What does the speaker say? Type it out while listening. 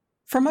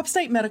From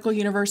Upstate Medical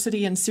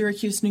University in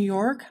Syracuse, New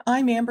York,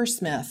 I'm Amber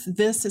Smith.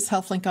 This is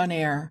HealthLink on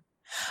Air.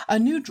 A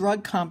new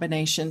drug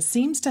combination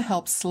seems to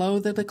help slow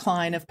the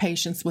decline of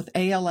patients with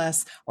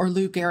ALS or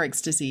Lou Gehrig's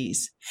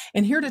disease.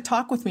 And here to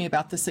talk with me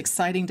about this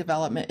exciting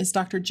development is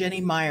Dr. Jenny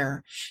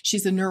Meyer.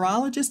 She's a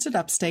neurologist at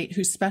Upstate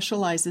who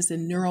specializes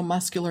in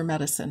neuromuscular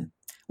medicine.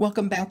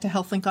 Welcome back to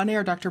HealthLink on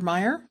Air, Dr.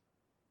 Meyer.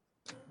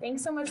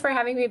 Thanks so much for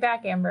having me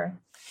back, Amber.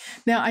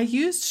 Now, I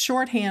used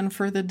shorthand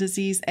for the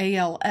disease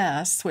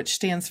ALS, which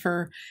stands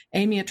for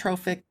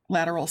amyotrophic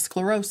lateral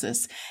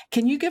sclerosis.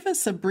 Can you give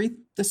us a brief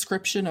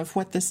description of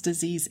what this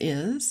disease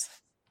is?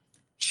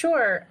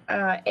 Sure.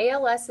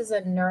 ALS is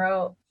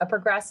a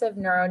progressive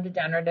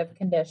neurodegenerative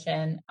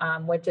condition,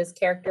 which is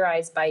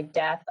characterized by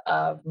death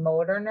of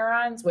motor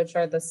neurons, which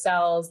are the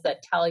cells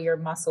that tell your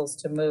muscles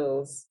to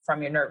move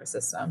from your nervous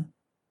system.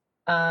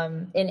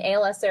 In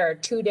ALS, there are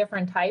two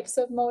different types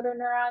of motor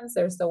neurons.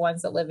 There's the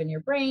ones that live in your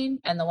brain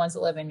and the ones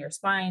that live in your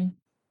spine.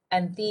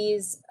 And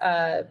these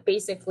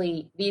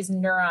these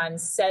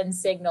neurons send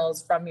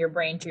signals from your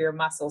brain to your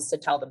muscles to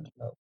tell them to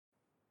move.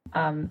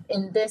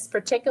 In this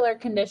particular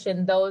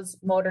condition, those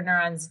motor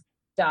neurons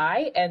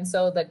die. And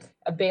so the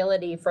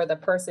ability for the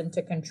person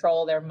to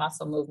control their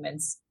muscle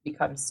movements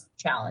becomes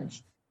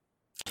challenged.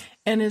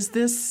 And does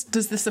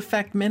this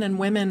affect men and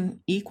women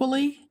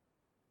equally?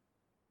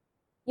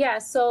 Yeah,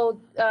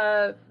 so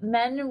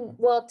men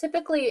will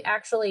typically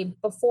actually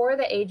before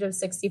the age of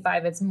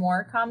 65, it's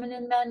more common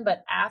in men,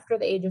 but after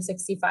the age of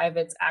 65,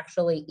 it's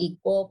actually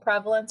equal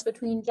prevalence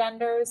between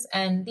genders.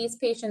 And these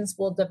patients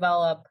will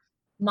develop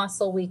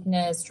muscle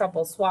weakness,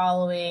 trouble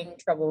swallowing,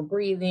 trouble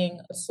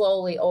breathing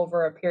slowly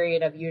over a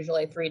period of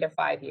usually 3 to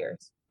 5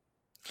 years.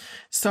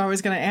 So I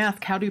was going to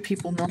ask, how do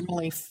people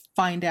normally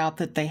find out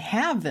that they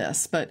have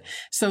this? But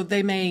so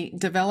they may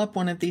develop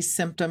one of these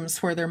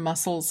symptoms where their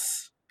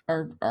muscles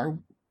are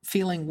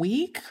feeling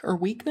weak or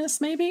weakness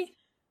maybe?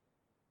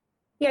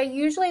 Yeah,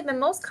 usually the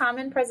most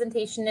common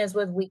presentation is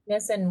with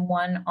weakness in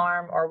one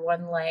arm or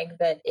one leg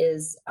that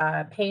is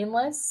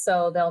painless.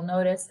 So they'll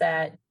notice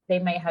that they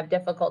may have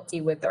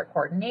difficulty with their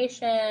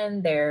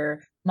coordination,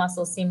 their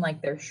muscles seem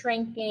like they're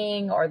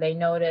shrinking, or they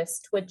notice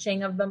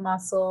twitching of the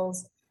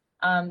muscles.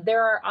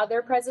 There are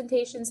other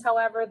presentations,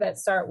 however, that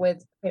start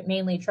with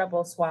mainly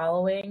trouble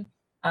swallowing.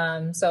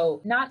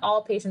 So not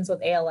all patients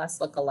with ALS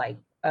look alike.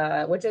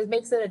 Which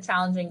makes it a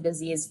challenging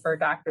disease for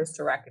doctors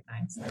to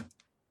recognize.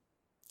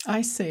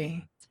 I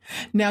see.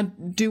 Now,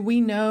 do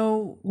we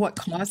know what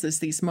causes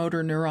these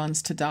motor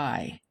neurons to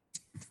die?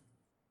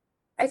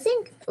 I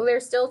think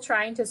they're still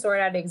trying to sort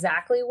out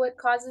exactly what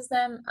causes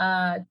them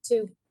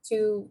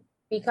to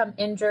become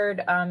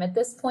injured. At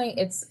this point,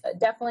 it's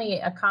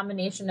definitely a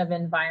combination of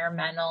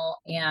environmental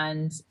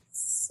and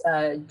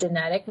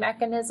genetic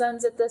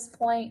mechanisms at this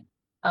point.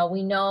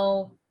 We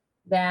know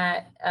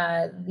that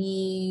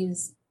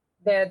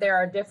there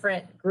are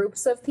different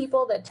groups of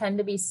people that tend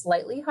to be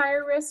slightly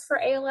higher risk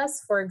for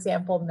ALS. For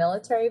example,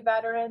 military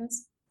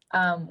veterans.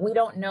 We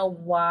don't know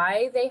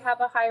why they have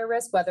a higher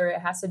risk, whether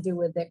it has to do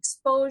with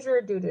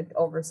exposure due to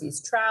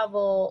overseas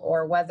travel,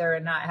 or whether or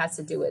not it has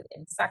to do with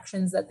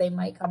infections that they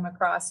might come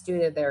across due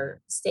to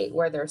their state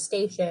where they're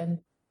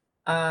stationed,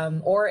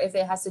 or if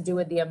it has to do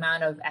with the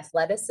amount of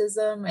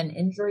athleticism and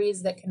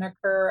injuries that can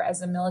occur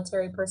as a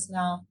military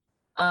personnel.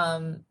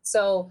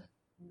 So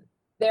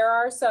there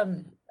are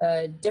some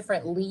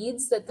different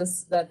leads that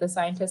the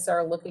scientists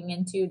are looking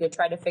into to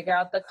try to figure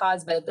out the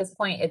cause, but at this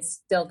point, it's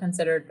still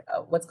considered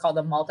what's called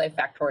a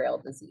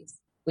multifactorial disease.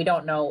 We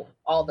don't know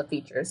all the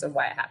features of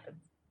why it happened.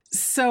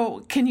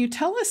 So can you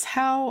tell us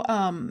how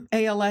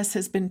ALS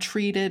has been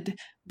treated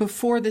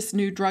before this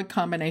new drug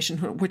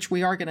combination, which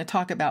we are going to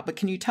talk about, but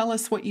can you tell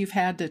us what you've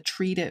had to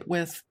treat it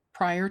with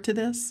prior to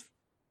this?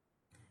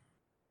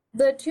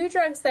 The two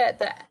drugs that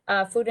the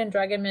Food and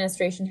Drug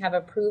Administration have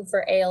approved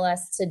for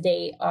ALS to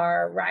date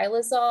are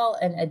Riluzole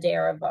and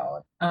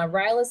Edaravone.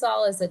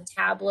 Riluzole is a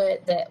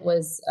tablet that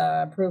was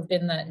approved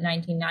in the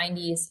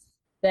 1990s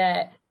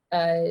that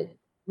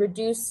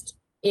reduced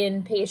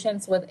in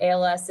patients with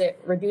ALS, it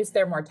reduced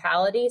their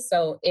mortality.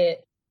 So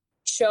it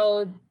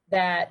showed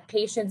that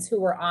patients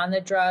who were on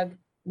the drug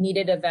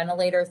needed a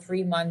ventilator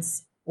 3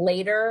 months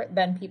later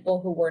than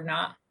people who were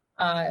not,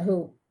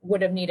 who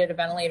would have needed a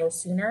ventilator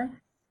sooner.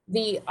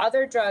 The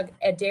other drug,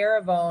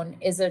 Edaravone,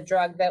 is a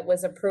drug that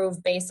was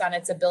approved based on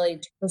its ability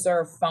to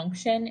preserve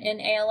function in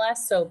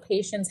ALS. So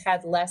patients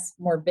had less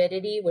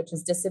morbidity, which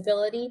is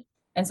disability.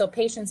 And so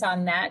patients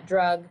on that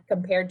drug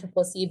compared to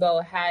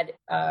placebo had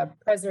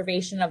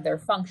preservation of their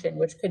function,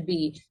 which could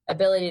be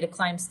ability to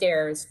climb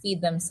stairs, feed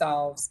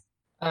themselves,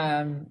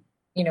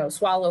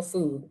 swallow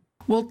food.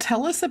 Well,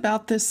 tell us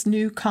about this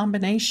new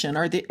combination.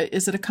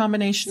 Is it a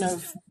combination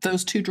of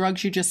those two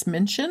drugs you just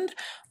mentioned,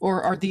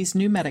 or are these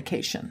new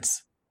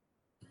medications?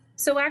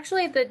 So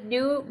actually, the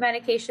new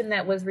medication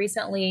that was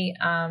recently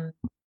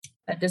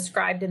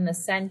described in the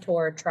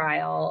Centaur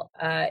trial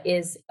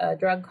is a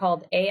drug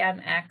called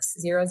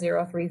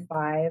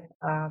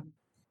AMX0035.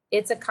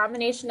 It's a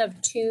combination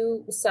of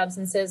two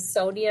substances,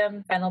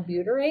 sodium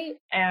phenylbutyrate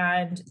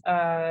and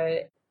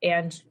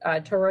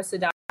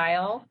taurursodiol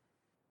trial.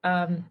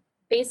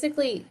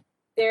 Basically,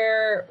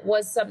 there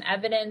was some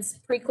evidence,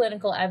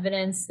 preclinical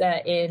evidence,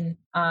 that in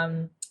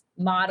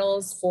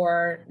models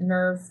for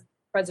nerve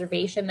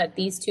preservation, that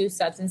these two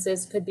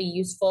substances could be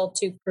useful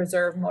to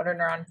preserve motor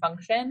neuron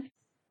function.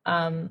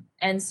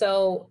 And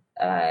so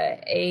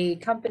a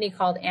company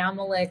called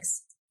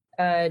Amylyx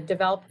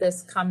developed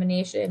this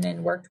combination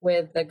and worked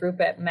with a group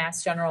at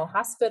Mass General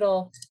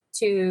Hospital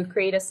to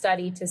create a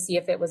study to see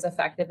if it was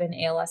effective in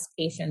ALS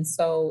patients.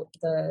 So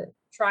the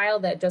trial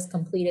that just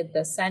completed,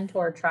 the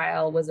Centaur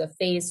trial, was a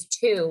phase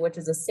 2, which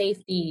is a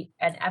safety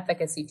and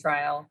efficacy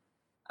trial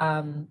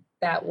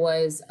that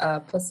was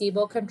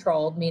placebo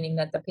controlled, meaning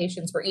that the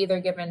patients were either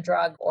given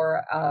drug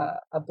or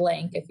a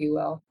blank, if you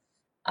will.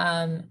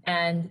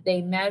 And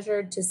they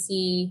measured to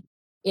see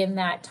in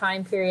that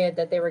time period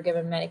that they were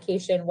given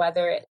medication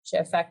whether it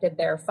affected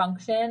their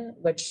function,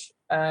 which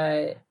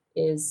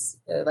is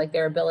like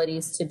their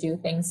abilities to do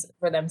things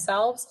for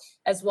themselves,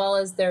 as well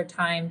as their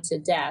time to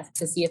death,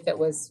 to see if it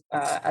was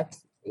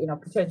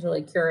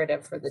potentially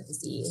curative for the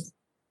disease.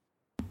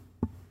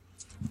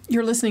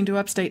 You're listening to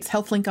Upstate's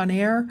HealthLink on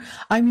Air.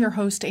 I'm your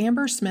host,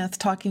 Amber Smith,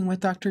 talking with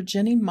Dr.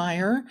 Jenny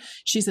Meyer.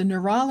 She's a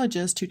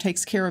neurologist who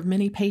takes care of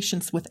many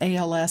patients with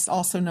ALS,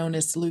 also known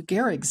as Lou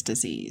Gehrig's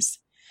disease.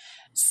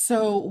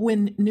 So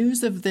when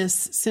news of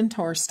this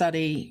Centaur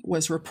study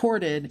was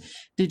reported,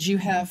 did you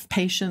have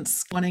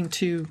patients wanting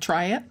to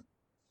try it?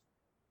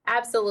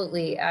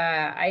 Absolutely.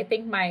 I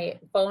think my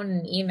phone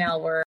and email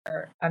were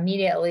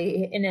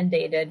immediately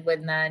inundated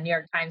when the New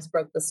York Times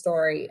broke the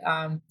story.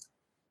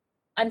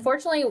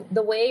 Unfortunately,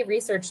 the way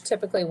research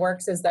typically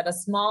works is that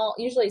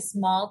usually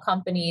small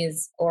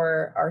companies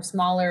or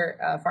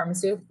smaller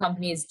pharmaceutical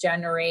companies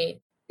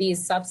generate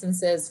these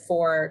substances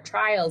for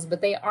trials,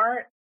 but they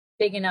aren't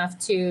big enough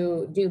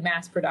to do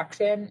mass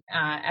production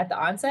at the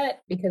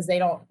onset because they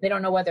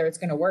don't know whether it's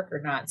going to work or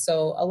not.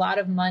 So a lot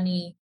of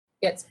money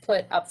gets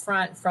put up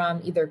front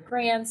from either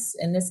grants.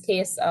 In this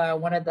case,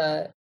 one of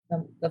the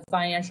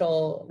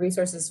financial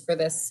resources for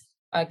this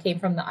came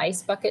from the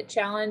Ice Bucket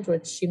Challenge,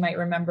 which you might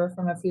remember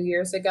from a few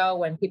years ago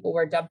when people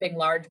were dumping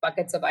large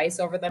buckets of ice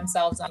over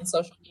themselves on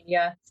social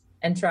media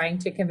and trying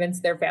to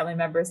convince their family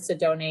members to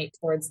donate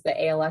towards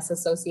the ALS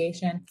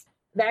Association.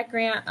 That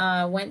grant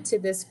went to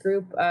this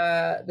group,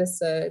 this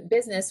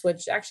business,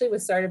 which actually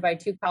was started by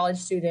 2 college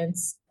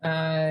students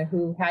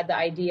who had the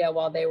idea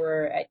while they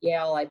were at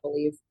Yale, I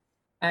believe.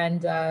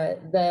 And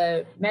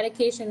the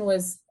medication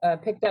was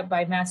picked up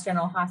by Mass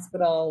General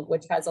Hospital,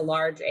 which has a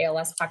large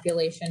ALS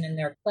population in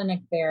their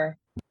clinic there.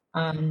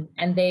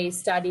 And they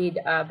studied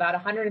about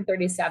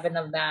 137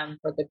 of them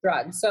for the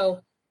drug. So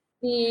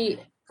the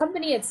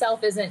company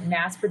itself isn't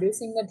mass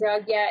producing the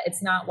drug yet.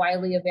 It's not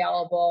widely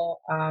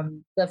available.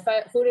 The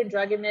Food and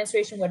Drug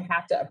Administration would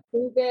have to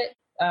approve it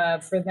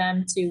for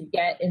them to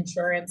get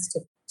insurance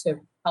to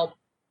help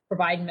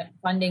provide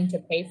funding to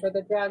pay for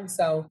the drug.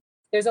 So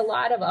there's a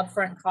lot of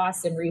upfront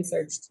costs and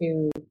research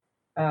to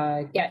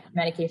get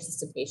medications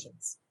to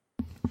patients.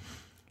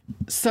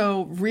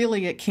 So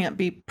really, it can't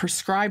be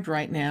prescribed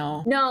right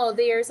now. No,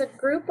 there's a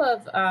group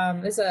of,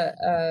 there's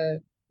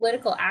a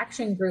political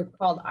action group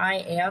called I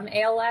Am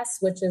ALS,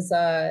 which is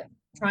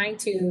trying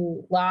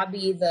to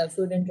lobby the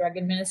Food and Drug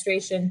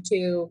Administration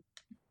to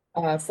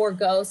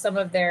forego some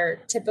of their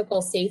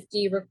typical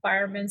safety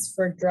requirements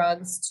for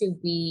drugs to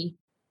be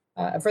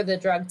for the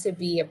drug to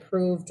be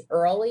approved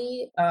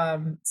early.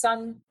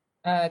 Some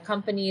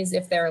companies,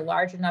 if they're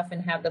large enough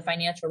and have the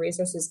financial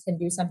resources, can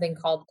do something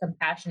called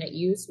compassionate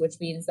use, which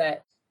means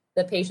that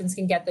the patients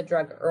can get the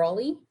drug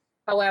early.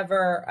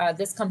 However,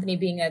 this company,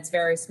 being that it's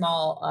very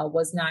small,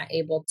 was not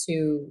able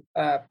to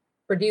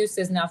produce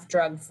enough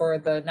drug for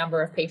the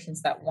number of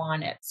patients that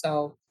want it.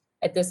 So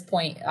at this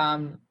point,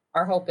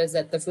 our hope is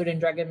that the Food and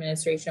Drug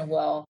Administration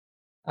will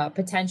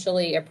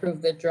potentially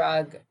approve the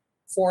drug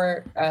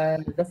for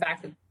the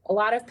fact that a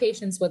lot of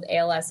patients with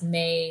ALS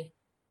may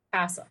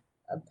pass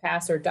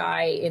or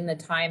die in the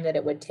time that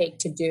it would take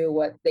to do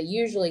what they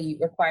usually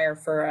require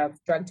for a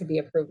drug to be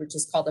approved, which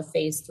is called a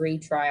phase 3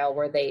 trial,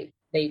 where they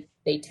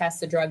test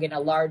the drug in a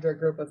larger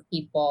group of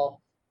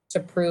people to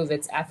prove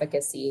its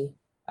efficacy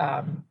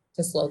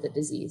to slow the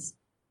disease.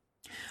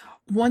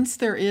 Once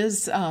there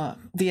is the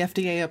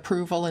FDA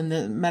approval and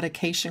the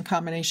medication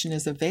combination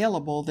is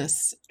available,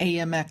 this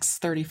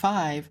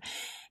AMX35,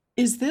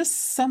 is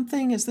this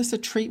a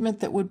treatment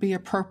that would be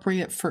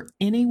appropriate for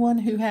anyone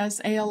who has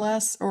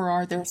ALS, or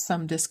are there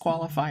some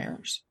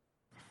disqualifiers?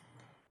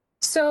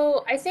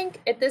 So I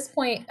think at this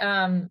point,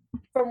 from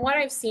what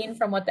I've seen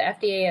from what the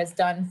FDA has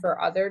done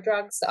for other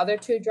drugs, the other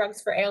 2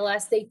 drugs for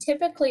ALS, they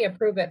typically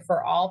approve it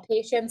for all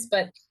patients.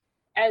 But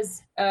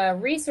as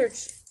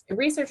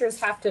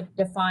researchers have to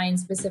define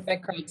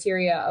specific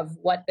criteria of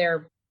what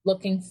they're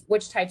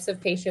which types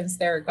of patients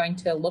they're going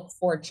to look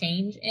for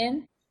change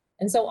in.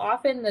 And so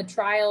often the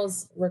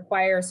trials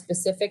require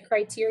specific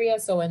criteria.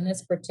 So in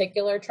this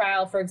particular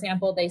trial, for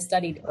example, they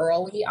studied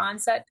early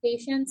onset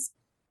patients.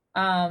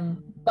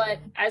 But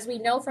as we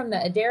know from the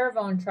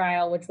Edaravone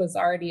trial, which was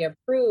already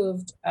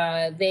approved,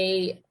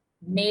 they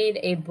made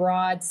a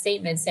broad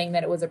statement saying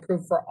that it was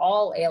approved for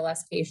all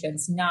ALS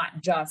patients,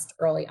 not just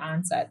early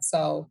onset,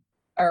 or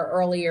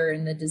earlier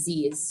in the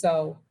disease.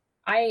 So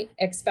I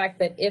expect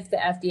that if the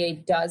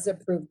FDA does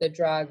approve the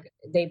drug,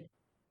 they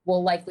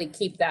will likely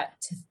keep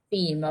that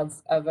theme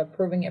of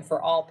approving it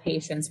for all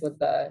patients with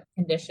the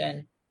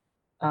condition,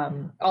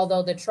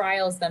 although the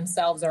trials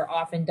themselves are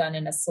often done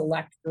in a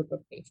select group of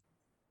patients.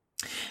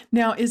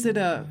 Now, is it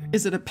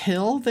a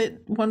pill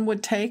that one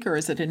would take, or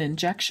is it an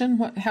injection?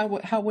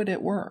 How would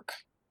it work?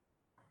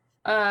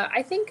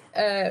 I think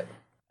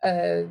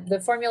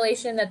the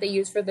formulation that they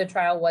used for the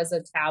trial was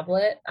a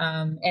tablet,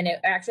 and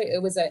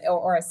it was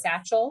a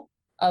satchel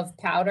of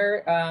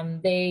powder.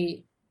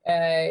 They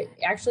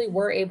actually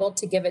were able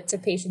to give it to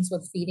patients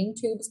with feeding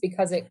tubes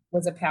because it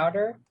was a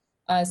powder,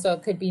 so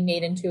it could be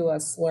made into a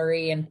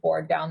slurry and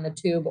poured down the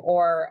tube,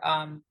 or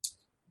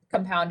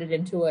compounded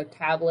into a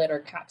tablet or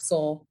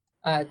capsule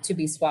to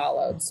be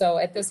swallowed. So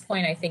at this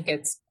point, I think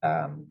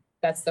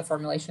that's the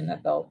formulation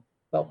that they'll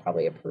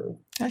probably approve.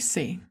 I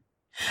see.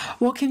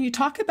 Well, can you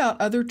talk about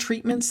other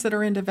treatments that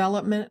are in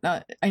development?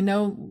 I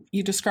know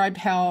you described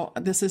how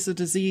this is a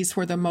disease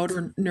where the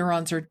motor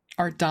neurons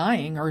are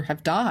dying or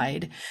have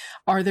died.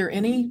 Are there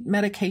any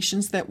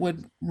medications that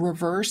would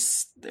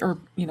reverse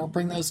or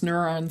bring those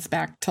neurons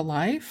back to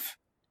life?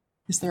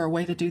 Is there a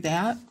way to do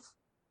that?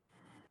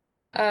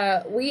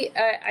 There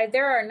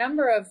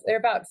are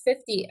about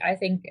 50, I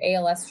think,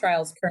 ALS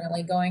trials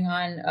currently going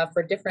on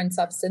for different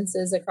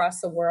substances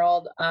across the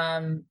world.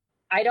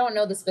 I don't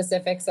know the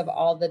specifics of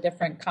all the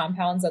different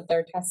compounds that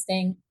they're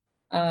testing.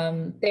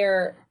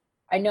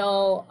 I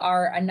know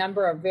are a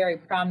number of very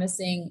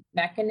promising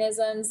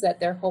mechanisms that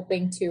they're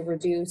hoping to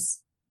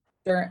reduce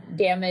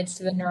damage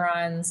to the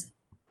neurons,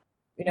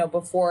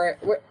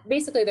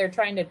 basically they're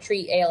trying to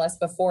treat ALS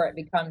before it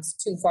becomes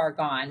too far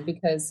gone,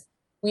 because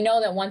we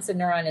know that once a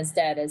neuron is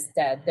dead,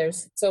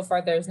 So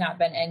far, there's not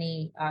been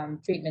any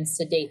treatments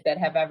to date that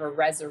have ever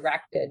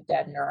resurrected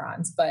dead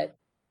neurons. But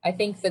I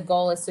think the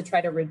goal is to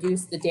try to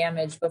reduce the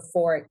damage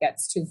before it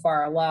gets too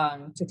far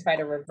along, to try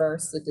to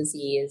reverse the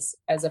disease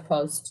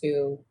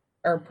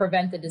or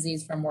prevent the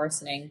disease from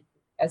worsening,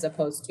 as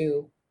opposed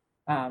to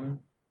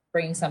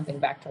bringing something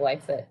back to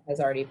life that has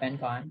already been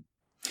gone.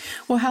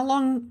 Well, how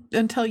long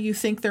until you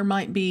think there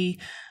might be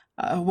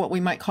what we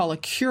might call a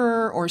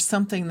cure, or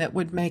something that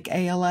would make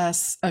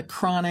ALS a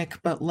chronic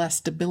but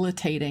less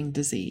debilitating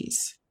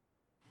disease?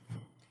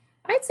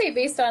 I'd say,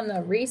 based on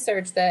the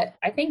research, that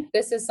I think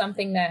this is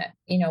something that,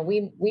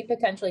 we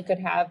potentially could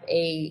have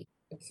a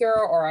cure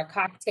or a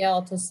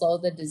cocktail to slow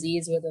the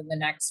disease within the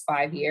next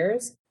 5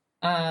 years.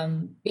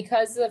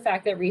 Because of the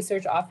fact that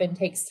research often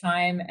takes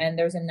time, and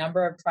there's a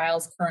number of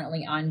trials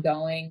currently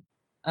ongoing.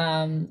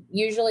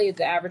 Usually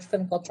the average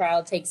clinical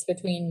trial takes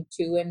between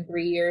 2 and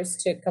 3 years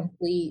to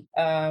complete.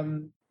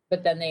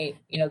 But then they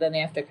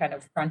have to kind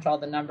of crunch all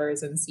the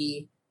numbers and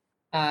see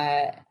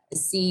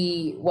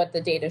what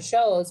the data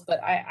shows.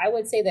 But I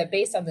would say that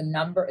based on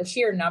the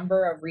sheer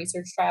number of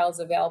research trials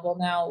available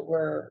now,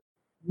 we're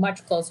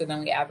much closer than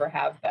we ever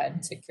have been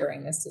to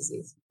curing this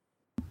disease.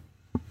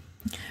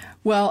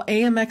 Well,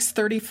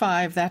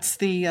 AMX35, that's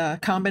the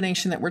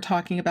combination that we're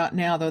talking about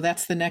now, though.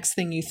 That's the next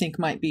thing you think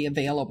might be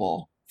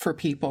available for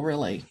people,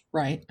 really,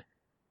 right?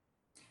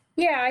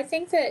 Yeah, I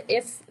think that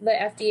if the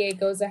FDA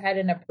goes ahead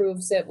and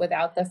approves it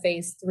without the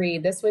phase 3,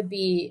 this would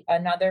be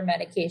another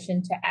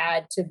medication to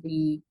add to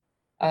the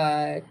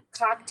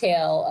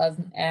cocktail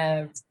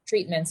of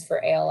treatments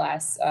for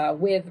ALS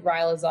with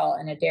riluzole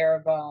and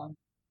edaravone,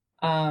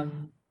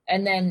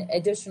 and then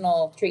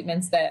additional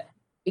treatments that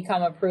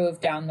become approved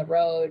down the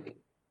road.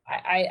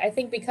 I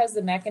think because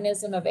the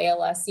mechanism of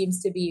ALS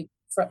seems to be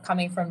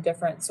coming from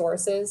different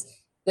sources,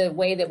 the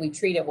way that we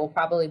treat it will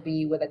probably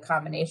be with a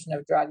combination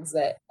of drugs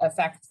that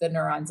affect the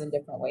neurons in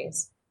different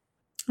ways.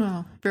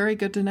 Oh, very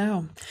good to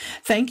know.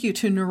 Thank you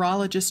to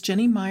neurologist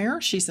Jenny Meyer.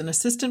 She's an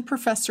assistant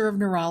professor of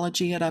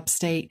neurology at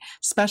Upstate,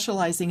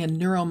 specializing in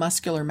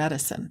neuromuscular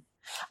medicine.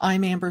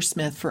 I'm Amber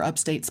Smith for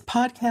Upstate's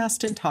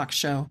podcast and talk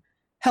show,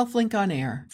 HealthLink on Air.